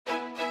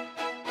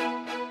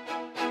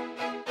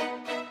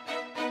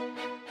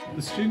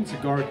The students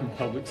at Gorokan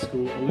Public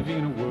School are living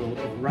in a world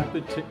of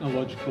rapid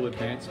technological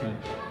advancement.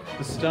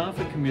 The staff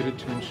are committed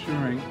to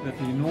ensuring that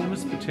the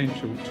enormous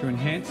potential to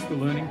enhance the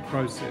learning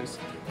process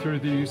through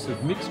the use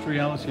of mixed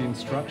reality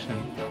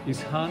instruction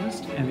is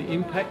harnessed, and the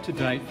impact to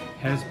date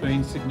has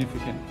been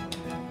significant.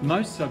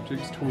 Most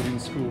subjects taught in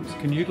schools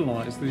can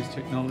utilise these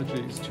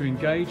technologies to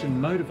engage and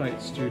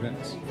motivate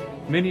students.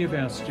 Many of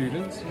our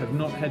students have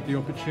not had the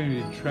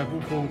opportunity to travel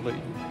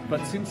broadly,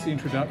 but since the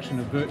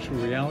introduction of virtual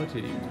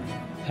reality,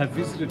 have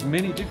visited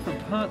many different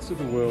parts of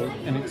the world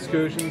and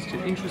excursions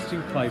to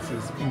interesting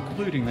places,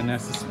 including the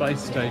NASA space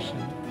station.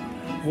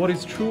 What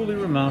is truly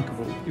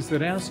remarkable is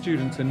that our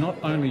students are not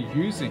only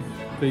using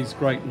these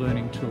great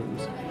learning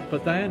tools,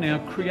 but they are now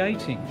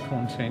creating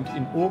content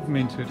in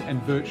augmented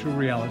and virtual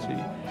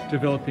reality,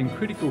 developing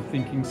critical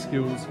thinking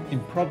skills in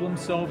problem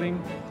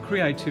solving,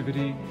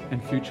 creativity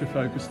and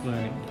future-focused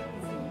learning.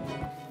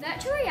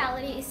 Virtual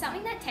reality is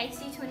something that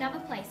takes you to another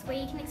place where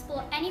you can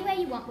explore anywhere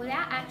you want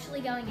without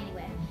actually going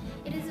anywhere.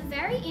 It is a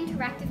very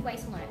interactive way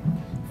to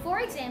learn. For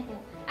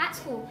example, at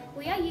school,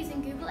 we are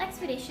using Google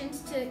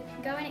Expeditions to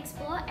go and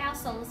explore our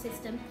solar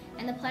system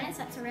and the planets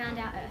that surround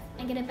our Earth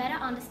and get a better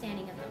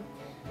understanding of them.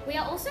 We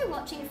are also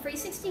watching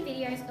 360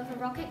 videos of a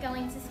rocket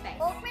going to space.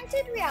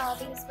 Augmented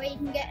reality is where you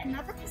can get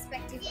another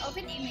perspective of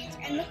an image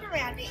and look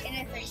around it in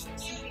a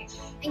 360 view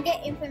and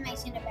get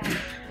information about it.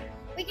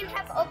 We can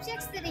have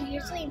objects that are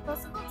usually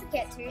impossible to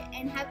get to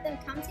and have them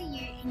come to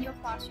you in your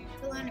classroom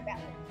to learn about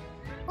them.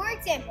 For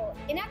example,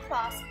 in our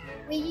class,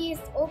 we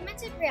used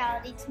augmented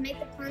reality to make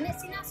the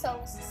planets in our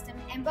solar system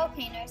and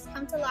volcanoes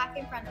come to life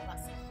in front of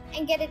us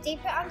and get a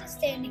deeper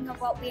understanding of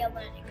what we are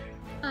learning.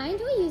 I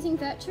enjoy using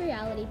virtual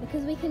reality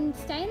because we can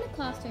stay in the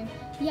classroom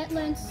yet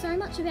learn so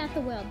much about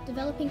the world,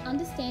 developing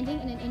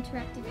understanding in an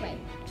interactive way.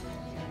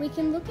 We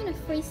can look in a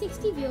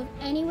 360 view of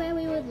anywhere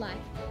we would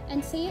like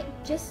and see it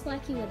just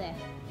like you were there.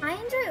 I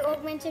enjoy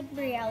augmented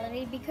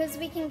reality because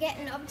we can get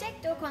an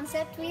object or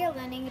concept we are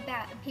learning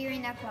about appear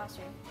in our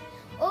classroom.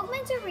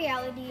 Augmented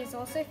reality is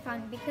also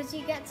fun because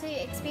you get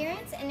to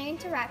experience and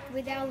interact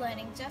with our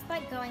learning just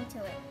like going to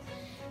it.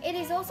 It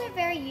is also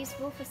very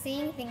useful for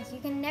seeing things you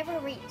can never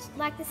reach,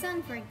 like the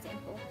sun for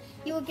example.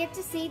 You will get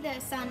to see the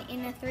sun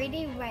in a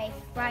 3D way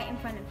right in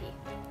front of you.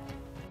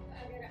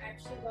 I'm going to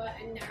actually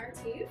write a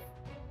narrative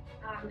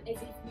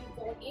as if you've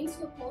gone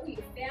into a portal,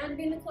 you found it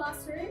in the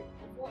classroom,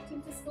 you've walked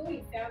into school,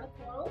 you found the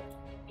portal,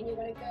 and you're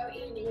going to go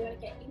in and you're going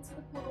to get into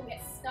the portal and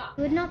get stuck.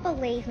 You would not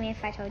believe me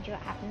if I told you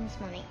what happened this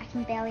morning. I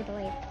can barely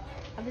believe it.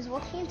 I was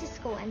walking into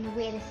school and the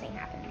weirdest thing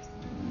happened.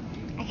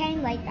 I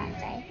came late that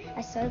day.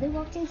 I slowly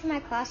walked into my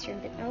classroom,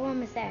 but no one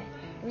was there.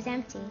 It was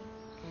empty.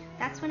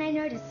 That's when I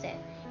noticed it.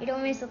 It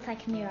almost looked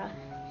like a mirror.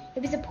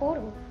 It was a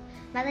portal.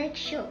 My legs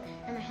shook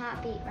and my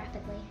heart beat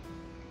rapidly.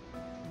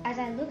 As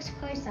I looked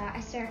closer, I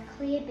saw a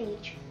clear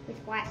beach with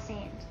white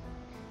sand.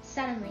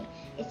 Suddenly,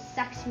 it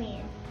sucked me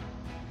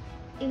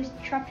in. It was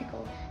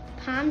tropical.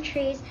 The palm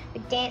trees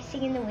were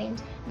dancing in the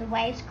wind and the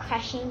waves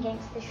crashing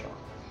against the shore.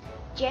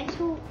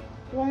 Gentle,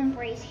 warm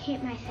breeze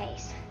hit my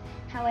face.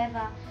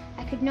 However,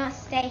 I could not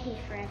stay here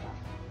forever.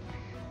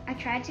 I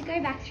tried to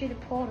go back through the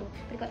portal,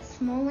 but it got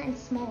smaller and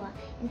smaller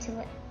until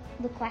it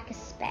looked like a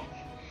speck.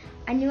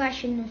 I knew I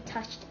shouldn't have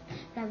touched it,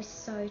 but I was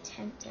so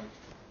tempted.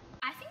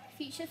 I think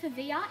the future for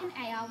VR and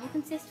AR will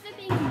consist of it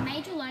being a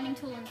major learning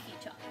tool in the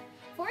future.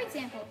 For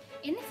example,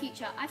 in the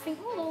future, I think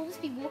we'll all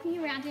just be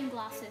walking around in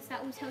glasses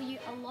that will tell you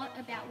a lot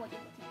about what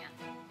you're looking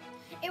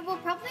at. It will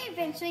probably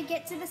eventually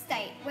get to the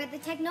state where the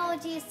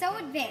technology is so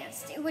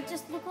advanced it would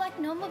just look like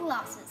normal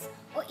glasses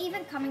or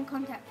even come in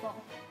contact form.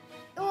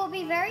 It will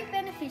be very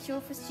beneficial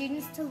for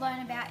students to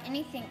learn about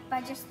anything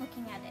by just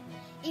looking at it,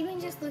 even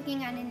just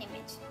looking at an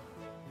image.